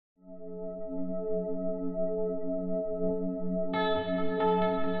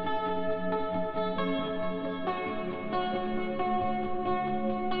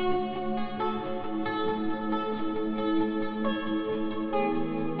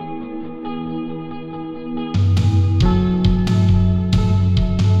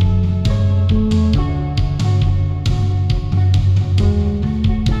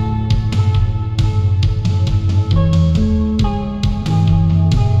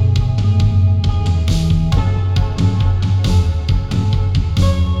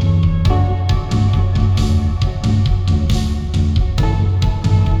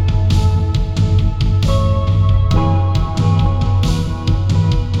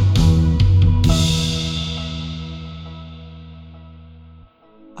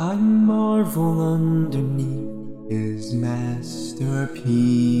I marvel underneath his masterpiece,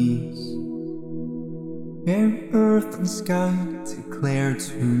 where earth and sky declare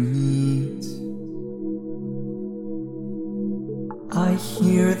to meet. I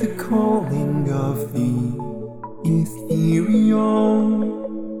hear the calling of the ethereal.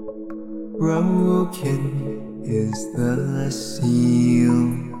 Broken is the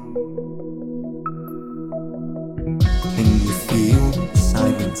seal. Can you feel the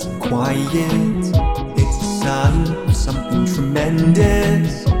silence and quiet? It's a sign of something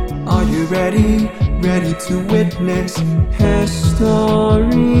tremendous. Are you ready? Ready to witness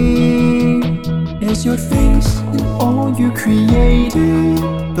history? Is your face in all you created?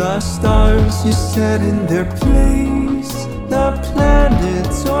 The stars you set in their place. The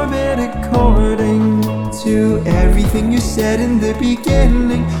planets orbit according to everything you said in the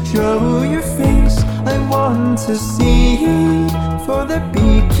beginning. Show your face, I want to see it. For the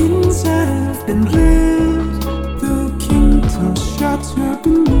beacons have been lit. The kingdoms shatter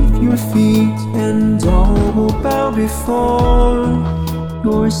beneath your feet, and all will bow before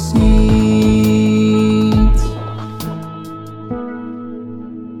your seat.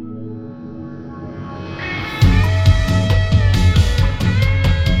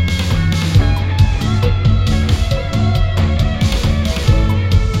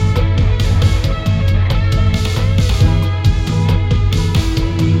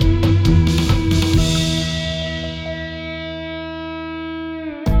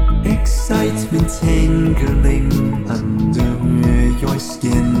 Excitement tingling under your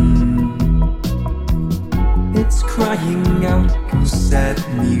skin. It's crying out, "You set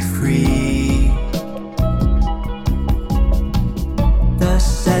me free." The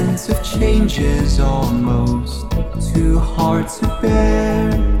sense of change is almost too hard to bear.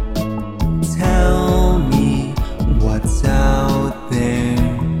 Tell me what's out there.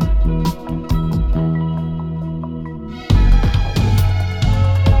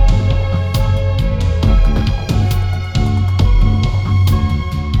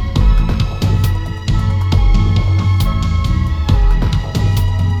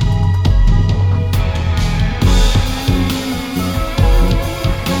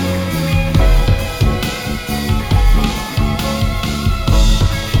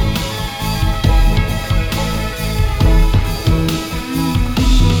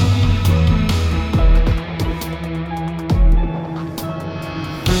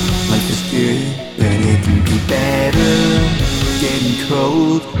 But it can be better. Getting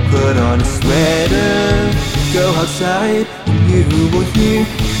cold, put on a sweater. Go outside and you will hear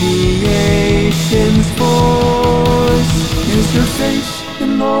creation's voice. Is your face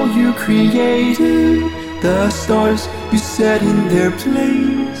in all you created? The stars you set in their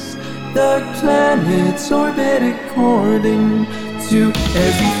place. The planets orbit according to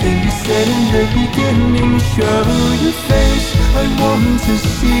everything you said in the beginning. Show your face, I want to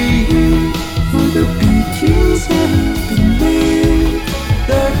see you. For the beacons have been lit.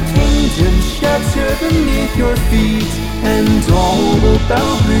 The kingdom shatter beneath your feet, and all will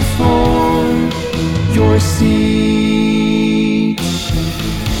bow before your seat.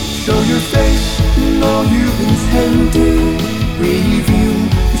 Show your face in all you intended. Reveal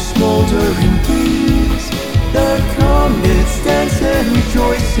your smoldering things. The comets dance and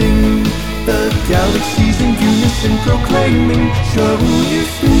rejoicing. The galaxies in unison proclaiming. Show your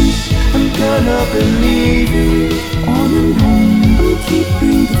face, I'm gonna believe it. On and on.